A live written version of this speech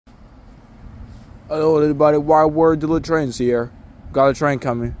Hello everybody, Word Delivery Trains here. Got a train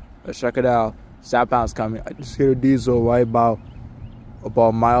coming. Let's check it out. Southbound's coming. I just hear the diesel right about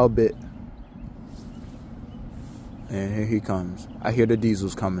a mile bit. And here he comes. I hear the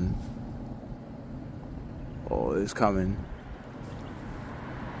diesel's coming. Oh, it's coming.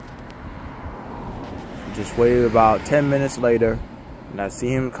 Just waited about 10 minutes later, and I see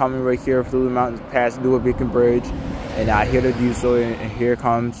him coming right here through the mountains past Newburgh Bridge, and I hear the diesel, and here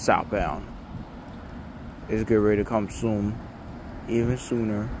comes Southbound. It's getting ready to come soon, even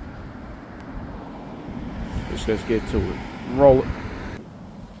sooner. Let's just get to it. Roll it.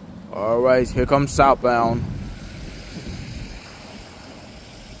 Alright, here comes Southbound.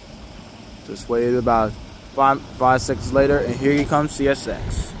 Just waited about 5 seconds later, and here he comes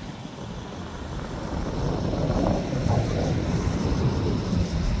CSX.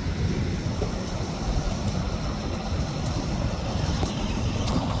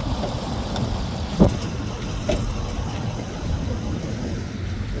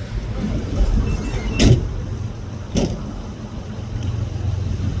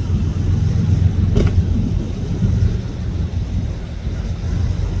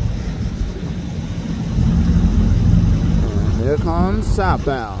 Here comes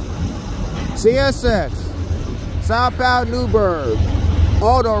Southbound. CSX. Southbound Newburgh.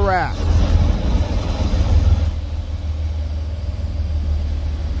 Autorack.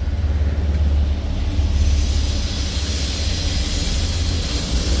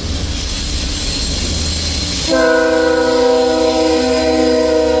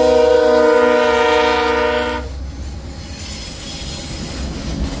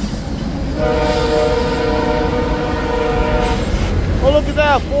 Oh, look at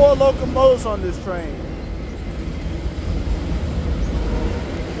that, 4 locomotives on this train.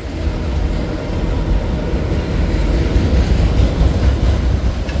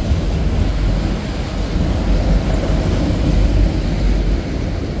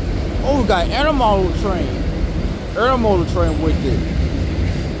 Oh, we got intermodal train with it.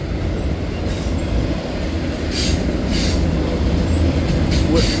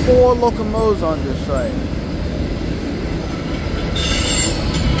 With 4 locomotives on this train.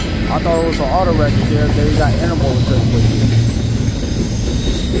 I thought it was an Autorack there, they got intermodal train with it.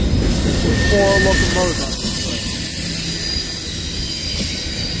 With 4 locomotives on this train.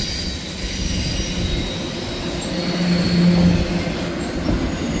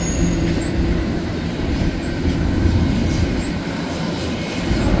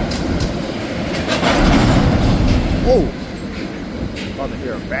 Oh! About to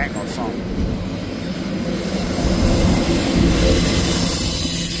hear a bang or something.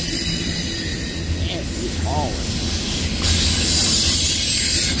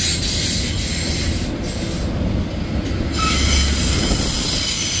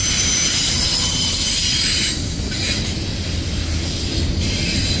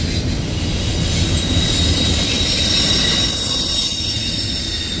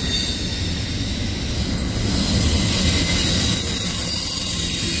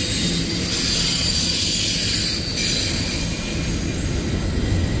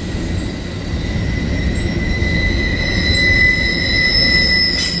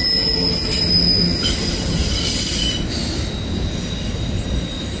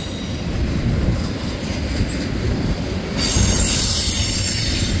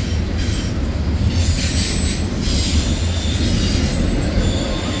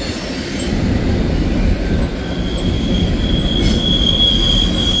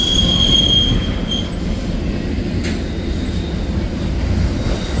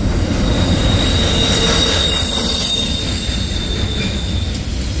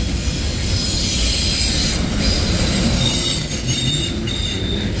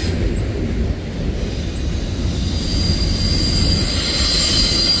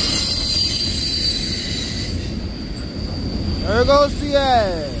 There goes the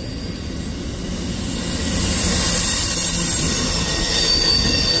egg.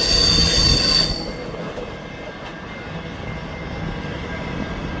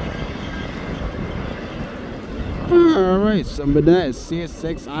 Alright, some of that is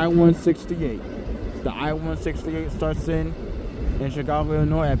CSX I168. The I168 starts in Chicago,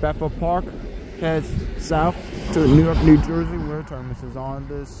 Illinois at Bethel Park, heads south to Newark, New Jersey, where terminus is on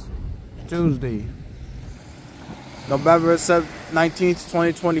this Tuesday. November 19th,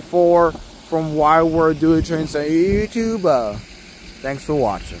 2024, from Word Delivery Trains on YouTube. Thanks for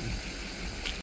watching.